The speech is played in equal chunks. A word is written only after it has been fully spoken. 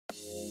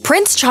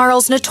Prince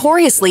Charles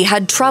notoriously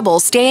had trouble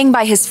staying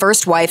by his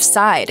first wife's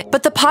side,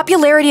 but the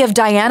popularity of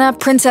Diana,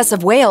 Princess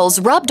of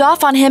Wales, rubbed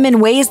off on him in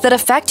ways that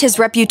affect his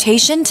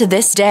reputation to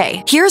this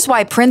day. Here's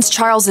why Prince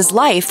Charles's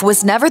life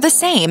was never the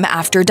same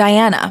after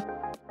Diana.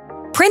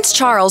 Prince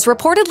Charles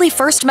reportedly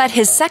first met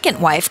his second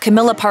wife,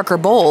 Camilla Parker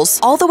Bowles,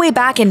 all the way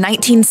back in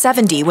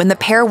 1970 when the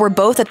pair were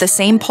both at the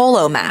same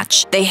polo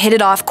match. They hit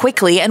it off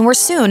quickly and were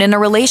soon in a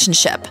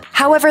relationship.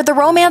 However, the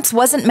romance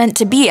wasn't meant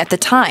to be at the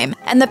time,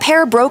 and the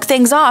pair broke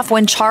things off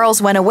when Charles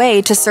went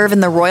away to serve in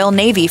the Royal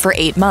Navy for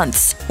 8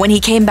 months. When he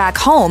came back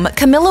home,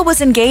 Camilla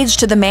was engaged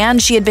to the man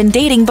she had been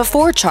dating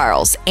before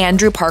Charles,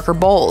 Andrew Parker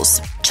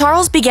Bowles.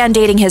 Charles began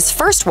dating his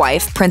first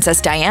wife,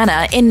 Princess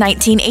Diana, in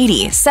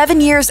 1980,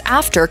 7 years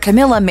after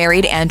Camilla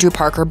married Andrew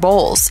Parker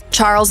Bowles.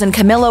 Charles and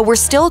Camilla were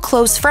still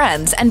close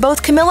friends, and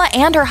both Camilla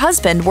and her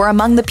husband were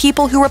among the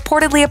people who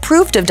reportedly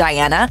approved of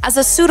Diana as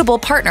a suitable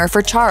partner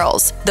for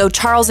Charles. Though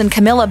Charles and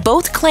Camilla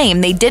both claim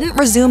they didn't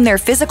resume their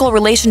physical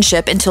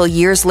relationship until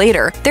years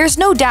later, there's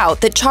no doubt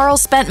that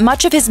Charles spent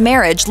much of his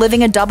marriage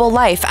living a double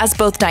life as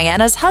both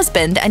Diana's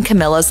husband and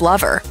Camilla's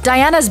lover.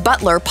 Diana's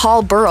butler,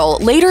 Paul Burrell,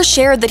 later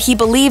shared that he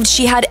believed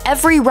she had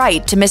every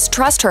right to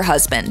mistrust her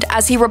husband,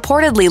 as he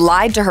reportedly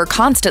lied to her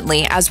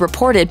constantly, as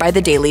reported by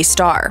the Daily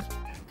Star.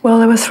 Well,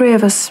 there were 3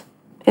 of us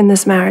in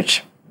this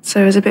marriage,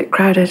 so it was a bit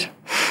crowded.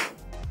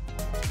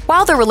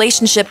 While the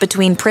relationship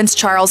between Prince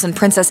Charles and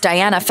Princess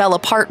Diana fell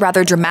apart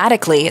rather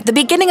dramatically, the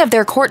beginning of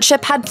their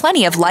courtship had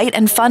plenty of light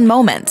and fun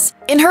moments.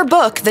 In her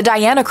book, The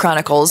Diana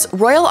Chronicles,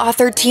 royal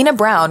author Tina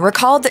Brown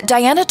recalled that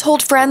Diana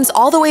told friends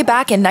all the way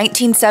back in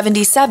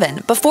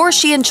 1977, before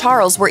she and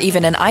Charles were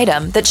even an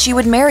item, that she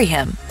would marry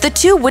him. The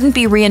two wouldn't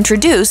be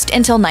reintroduced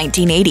until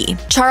 1980.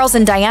 Charles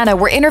and Diana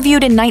were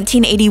interviewed in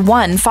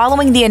 1981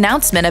 following the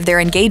announcement of their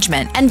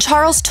engagement, and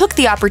Charles took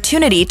the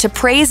opportunity to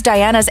praise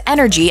Diana's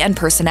energy and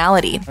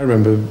personality. I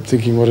remember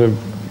thinking what a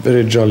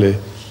very jolly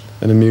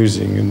and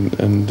amusing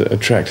and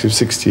attractive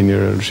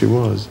 16-year-old she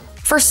was.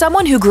 For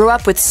someone who grew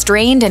up with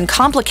strained and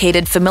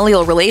complicated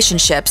familial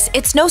relationships,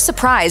 it's no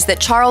surprise that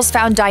Charles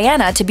found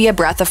Diana to be a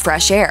breath of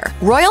fresh air.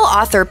 Royal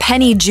author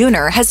Penny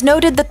Junor has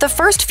noted that the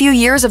first few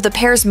years of the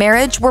pair's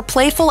marriage were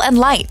playful and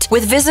light,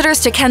 with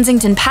visitors to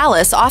Kensington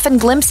Palace often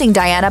glimpsing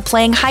Diana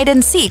playing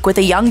hide-and-seek with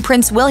a young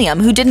Prince William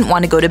who didn't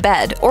want to go to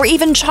bed, or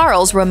even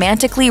Charles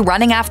romantically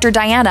running after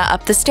Diana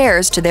up the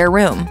stairs to their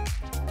room.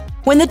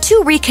 When the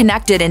two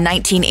reconnected in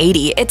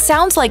 1980, it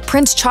sounds like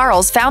Prince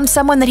Charles found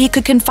someone that he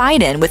could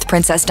confide in with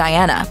Princess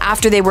Diana.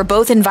 After they were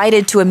both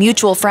invited to a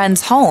mutual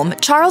friend's home,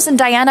 Charles and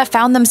Diana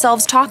found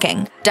themselves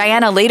talking.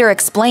 Diana later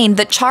explained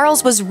that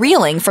Charles was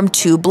reeling from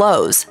 2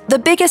 blows. The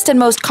biggest and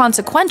most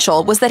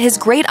consequential was that his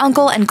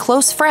great-uncle and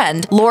close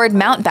friend, Lord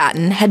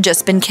Mountbatten, had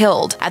just been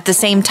killed. At the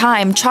same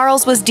time,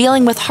 Charles was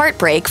dealing with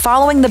heartbreak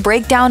following the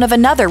breakdown of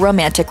another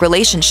romantic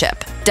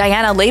relationship.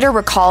 Diana later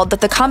recalled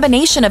that the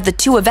combination of the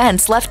 2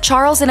 events left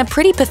Charles in a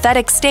pretty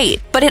pathetic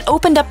state, but it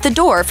opened up the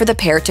door for the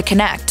pair to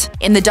connect.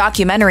 In the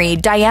documentary,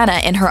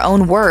 Diana in Her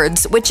Own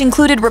Words, which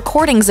included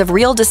recordings of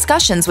real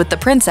discussions with the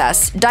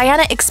princess,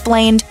 Diana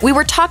explained, "We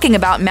were talking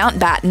about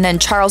Mountbatten and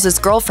Charles's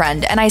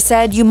girlfriend, and I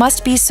said, 'You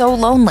must be so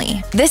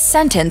lonely.'" This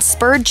sentence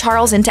spurred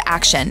Charles into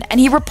action, and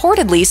he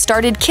reportedly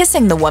started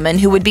kissing the woman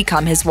who would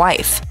become his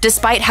wife.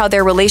 Despite how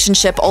their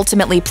relationship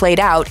ultimately played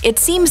out, it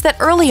seems that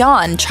early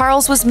on,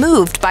 Charles was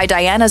moved by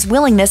Diana's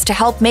willingness to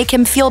help make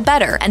him feel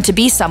better and to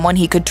be someone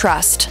he could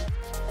trust.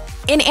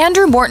 In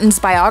Andrew Morton's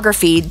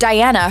biography,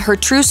 Diana, Her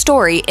True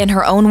Story, in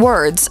Her Own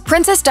Words,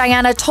 Princess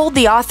Diana told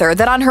the author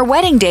that on her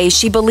wedding day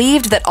she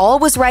believed that all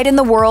was right in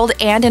the world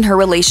and in her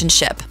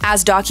relationship.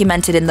 As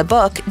documented in the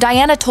book,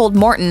 Diana told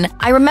Morton,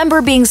 "I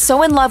remember being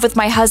so in love with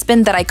my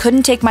husband that I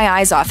couldn't take my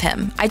eyes off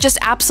him. I just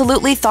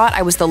absolutely thought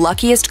I was the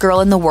luckiest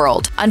girl in the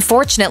world."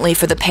 Unfortunately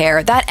for the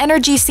pair, that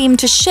energy seemed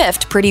to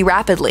shift pretty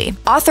rapidly.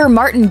 Author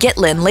Martin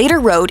Gitlin later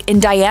wrote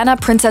in Diana,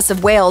 Princess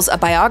of Wales, a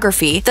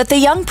biography, that the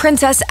young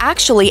princess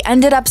actually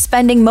ended up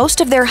spending most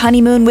of their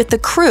honeymoon with the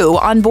crew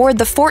on board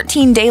the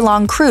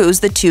 14-day-long cruise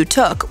the two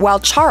took,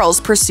 while Charles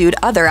pursued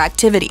other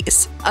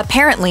activities.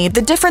 Apparently,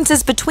 the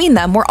differences between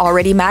them were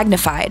already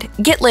magnified.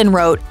 Gitlin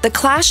wrote, "The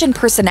clash in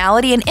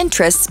personality and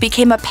interests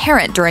became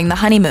apparent during the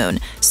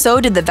honeymoon.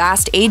 So did the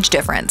vast age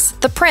difference.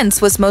 The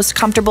prince was most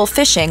comfortable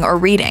fishing or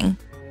reading."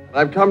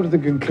 I've come to the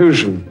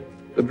conclusion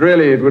that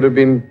really it would have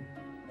been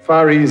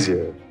far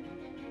easier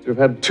to have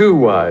had 2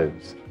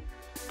 wives.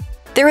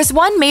 There is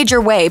one major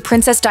way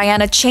Princess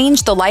Diana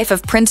changed the life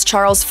of Prince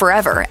Charles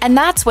forever, and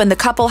that's when the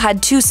couple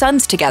had 2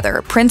 sons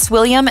together, Prince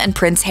William and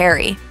Prince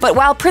Harry. But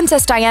while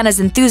Princess Diana's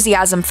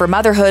enthusiasm for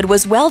motherhood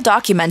was well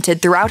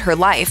documented throughout her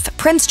life,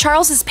 Prince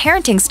Charles's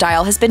parenting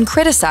style has been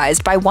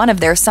criticized by one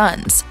of their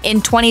sons. In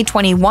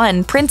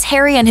 2021, Prince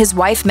Harry and his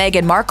wife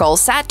Meghan Markle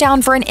sat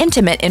down for an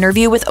intimate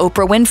interview with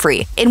Oprah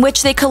Winfrey, in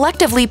which they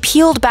collectively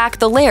peeled back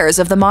the layers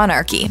of the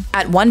monarchy.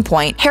 At one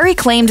point, Harry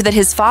claimed that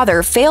his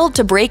father failed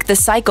to break the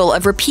cycle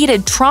of repeated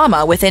created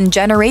trauma within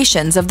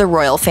generations of the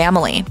royal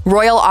family.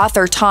 Royal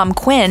author Tom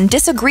Quinn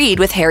disagreed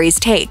with Harry's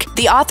take.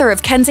 The author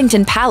of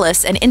Kensington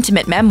Palace, an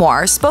intimate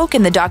memoir, spoke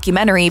in the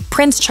documentary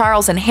Prince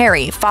Charles and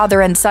Harry,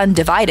 Father and Son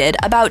Divided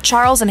about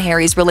Charles and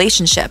Harry's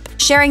relationship,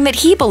 sharing that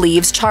he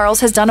believes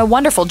Charles has done a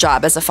wonderful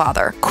job as a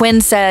father.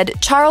 Quinn said,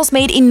 "Charles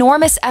made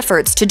enormous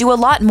efforts to do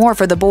a lot more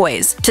for the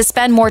boys, to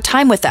spend more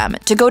time with them,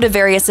 to go to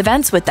various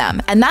events with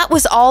them, and that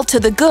was all to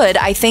the good.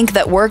 I think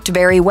that worked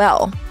very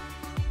well."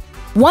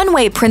 One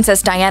way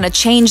Princess Diana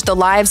changed the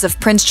lives of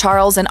Prince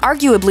Charles and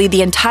arguably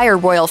the entire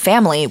royal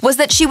family was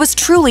that she was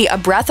truly a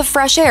breath of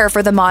fresh air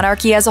for the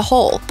monarchy as a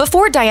whole.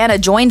 Before Diana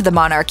joined the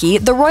monarchy,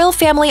 the royal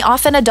family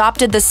often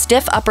adopted the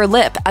stiff upper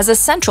lip as a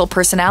central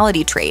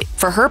personality trait.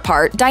 For her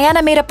part,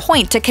 Diana made a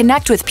point to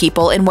connect with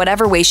people in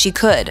whatever way she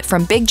could,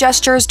 from big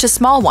gestures to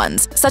small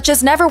ones, such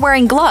as never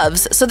wearing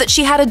gloves so that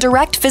she had a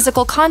direct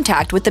physical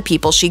contact with the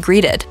people she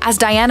greeted. As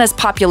Diana's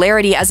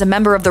popularity as a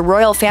member of the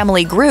royal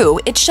family grew,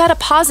 it shed a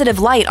positive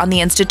light on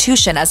the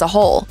institution as a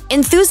whole.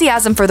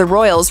 Enthusiasm for the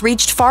royals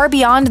reached far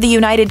beyond the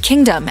United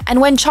Kingdom, and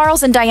when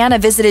Charles and Diana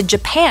visited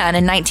Japan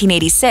in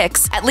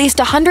 1986, at least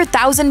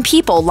 100,000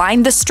 people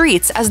lined the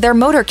streets as their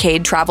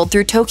motorcade traveled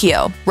through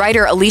Tokyo.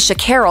 Writer Alicia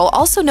Carroll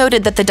also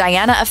noted that the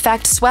Diana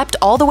effect swept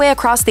all the way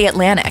across the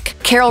Atlantic.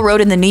 Carroll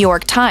wrote in the New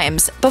York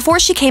Times,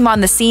 "Before she came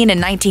on the scene in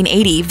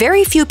 1980,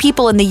 very few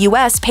people in the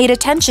US paid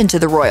attention to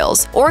the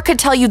royals, or could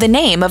tell you the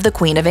name of the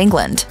Queen of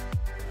England."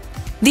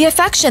 The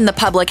affection the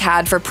public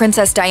had for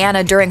Princess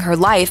Diana during her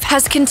life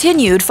has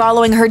continued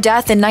following her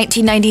death in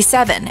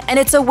 1997, and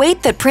it's a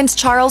weight that Prince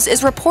Charles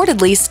is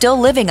reportedly still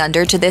living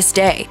under to this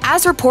day.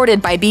 As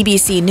reported by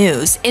BBC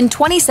News, in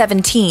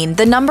 2017,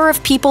 the number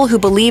of people who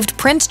believed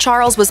Prince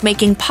Charles was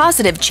making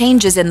positive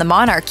changes in the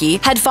monarchy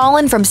had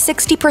fallen from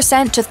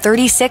 60% to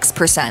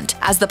 36%.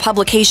 As the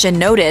publication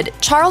noted,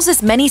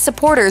 Charles's many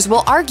supporters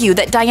will argue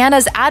that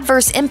Diana's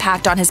adverse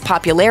impact on his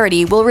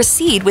popularity will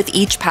recede with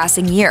each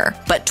passing year.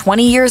 But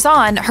 20 years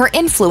on, her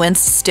influence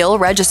still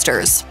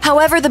registers.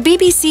 However, the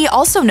BBC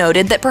also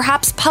noted that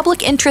perhaps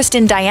public interest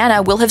in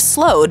Diana will have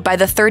slowed by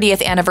the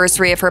 30th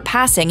anniversary of her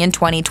passing in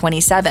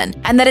 2027,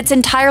 and that it's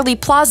entirely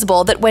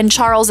plausible that when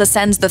Charles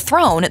ascends the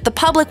throne, the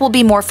public will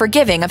be more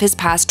forgiving of his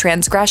past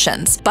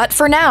transgressions. But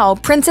for now,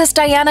 Princess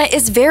Diana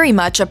is very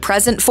much a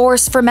present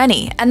force for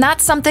many, and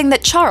that's something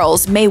that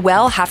Charles may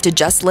well have to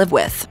just live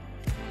with.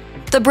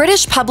 The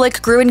British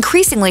public grew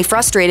increasingly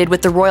frustrated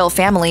with the royal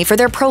family for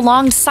their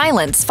prolonged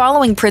silence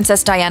following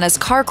Princess Diana's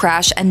car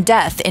crash and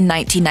death in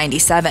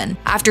 1997.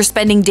 After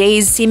spending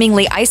days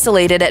seemingly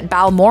isolated at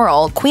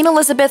Balmoral, Queen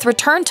Elizabeth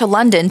returned to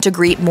London to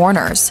greet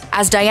mourners.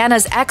 As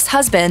Diana's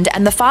ex-husband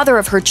and the father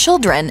of her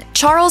children,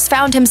 Charles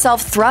found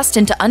himself thrust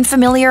into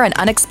unfamiliar and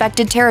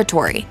unexpected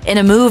territory. In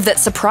a move that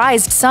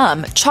surprised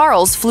some,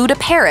 Charles flew to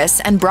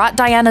Paris and brought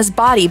Diana's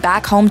body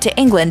back home to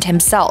England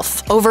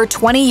himself. Over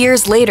 20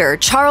 years later,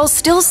 Charles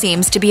still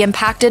seems to be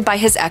impacted by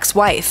his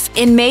ex-wife.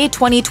 In May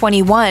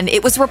 2021,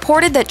 it was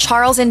reported that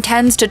Charles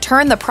intends to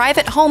turn the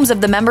private homes of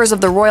the members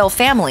of the royal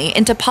family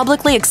into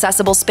publicly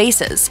accessible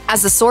spaces.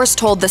 As a source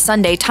told the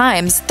Sunday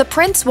Times, the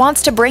prince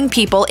wants to bring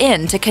people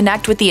in to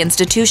connect with the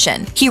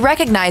institution. He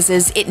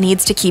recognizes it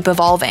needs to keep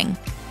evolving.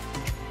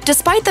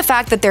 Despite the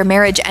fact that their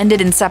marriage ended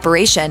in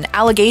separation,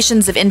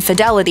 allegations of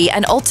infidelity,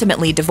 and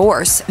ultimately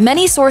divorce,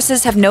 many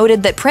sources have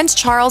noted that Prince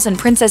Charles and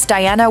Princess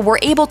Diana were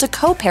able to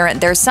co-parent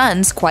their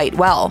sons quite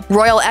well.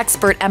 Royal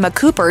expert Emma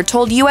Cooper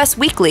told US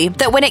Weekly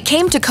that when it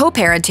came to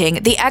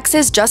co-parenting, the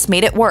exes just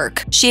made it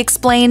work. She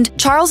explained,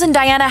 "Charles and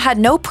Diana had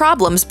no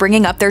problems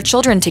bringing up their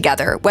children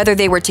together, whether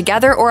they were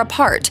together or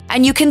apart,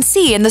 and you can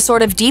see in the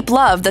sort of deep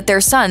love that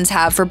their sons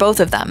have for both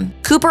of them."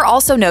 Cooper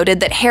also noted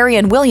that Harry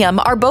and William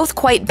are both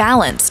quite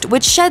balanced,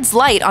 which sheds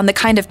light on the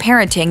kind of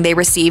parenting they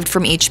received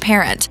from each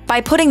parent. By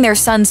putting their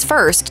sons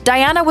first,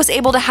 Diana was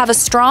able to have a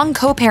strong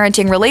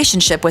co-parenting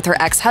relationship with her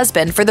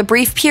ex-husband for the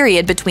brief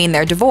period between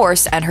their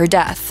divorce and her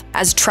death.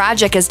 As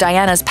tragic as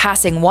Diana's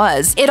passing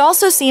was, it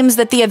also seems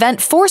that the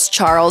event forced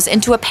Charles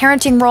into a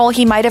parenting role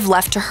he might have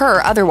left to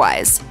her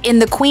otherwise. In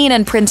The Queen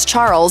and Prince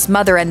Charles,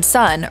 Mother and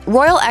Son,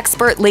 royal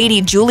expert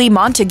Lady Julie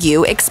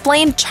Montague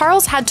explained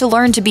Charles had to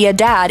learn to be a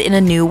dad in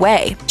a new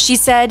way. She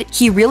said,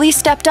 "He really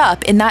stepped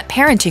up in that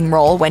parenting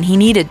role when he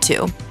needed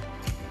to."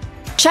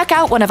 Check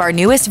out one of our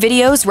newest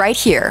videos right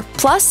here.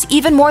 Plus,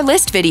 even more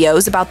list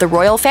videos about the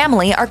royal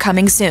family are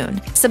coming soon.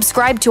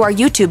 Subscribe to our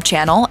YouTube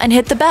channel and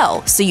hit the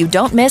bell so you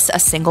don't miss a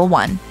single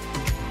one.